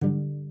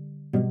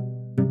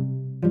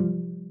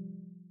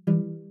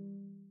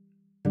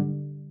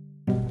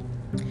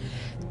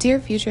Dear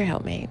future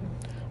helpmate,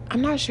 I'm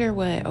not sure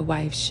what a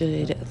wife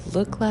should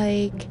look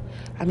like.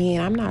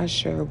 I'm not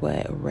sure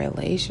what a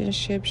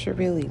relationship should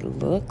really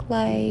look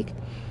like.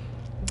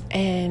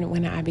 And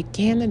when I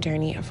began the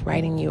journey of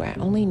writing you, I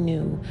only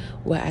knew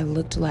what I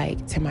looked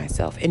like to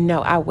myself. And no,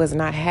 I was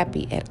not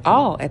happy at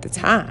all at the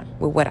time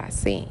with what I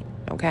seen,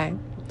 okay?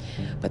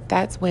 But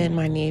that's when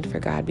my need for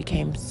God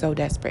became so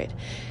desperate.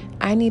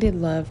 I needed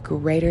love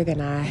greater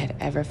than I had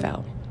ever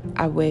felt.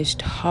 I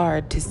wished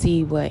hard to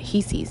see what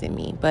he sees in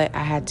me, but I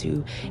had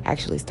to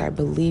actually start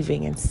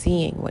believing and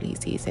seeing what he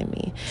sees in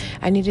me.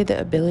 I needed the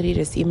ability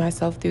to see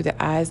myself through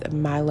the eyes of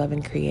my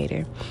loving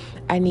creator.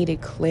 I needed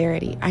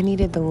clarity. I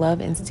needed the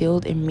love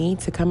instilled in me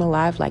to come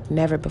alive like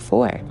never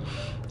before.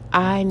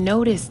 I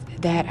noticed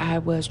that I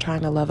was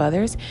trying to love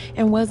others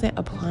and wasn't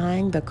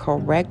applying the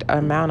correct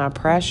amount of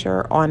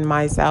pressure on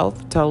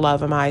myself to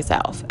love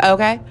myself.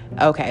 Okay,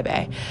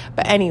 babe.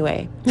 But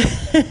anyway,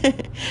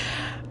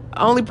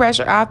 only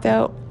pressure I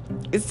felt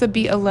is to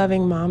be a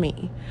loving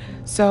mommy.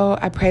 So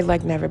I prayed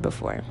like never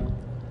before.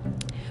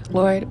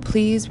 Lord,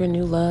 please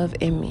renew love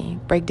in me.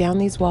 Break down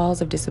these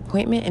walls of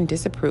disappointment and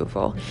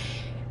disapproval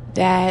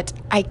that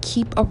I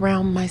keep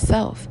around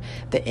myself.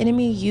 The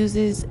enemy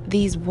uses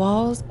these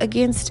walls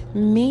against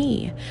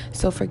me.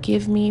 So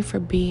forgive me for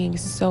being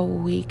so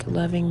weak,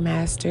 loving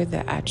master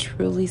that I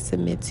truly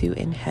submit to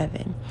in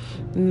heaven.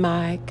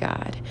 My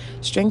God,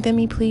 strengthen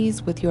me,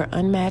 please, with your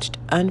unmatched,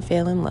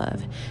 unfailing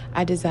love.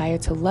 I desire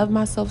to love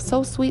myself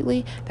so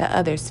sweetly that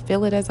others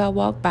feel it as I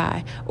walk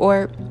by,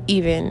 or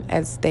even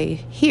as they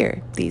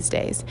hear these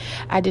days.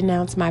 I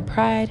denounce my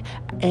pride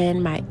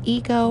and my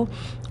ego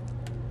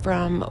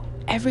from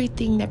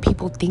everything that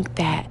people think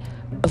that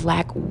the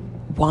black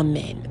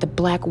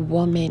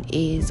woman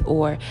is,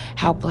 or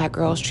how black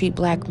girls treat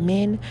black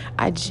men.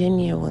 I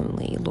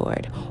genuinely,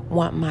 Lord,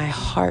 want my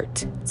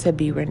heart to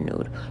be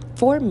renewed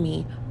for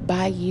me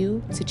by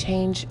you, to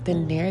change the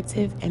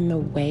narrative and the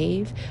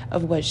wave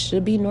of what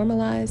should be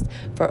normalized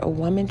for a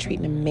woman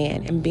treating a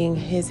man and being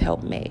his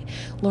helpmate.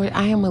 Lord,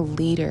 I am a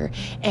leader,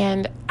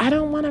 and I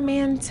don't want a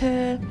man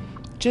to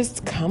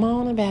just come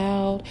on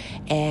about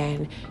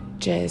and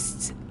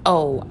just,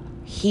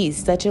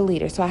 he's such a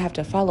leader, so I have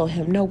to follow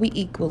him. No, we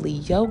equally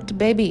yoked,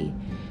 baby.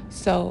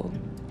 So,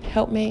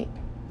 helpmate,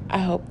 I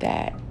hope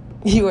that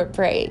you are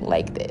praying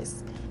like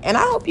this. And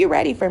I hope you're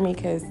ready for me,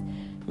 because,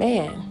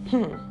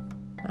 man,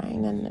 I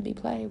ain't nothing to be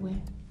played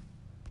with.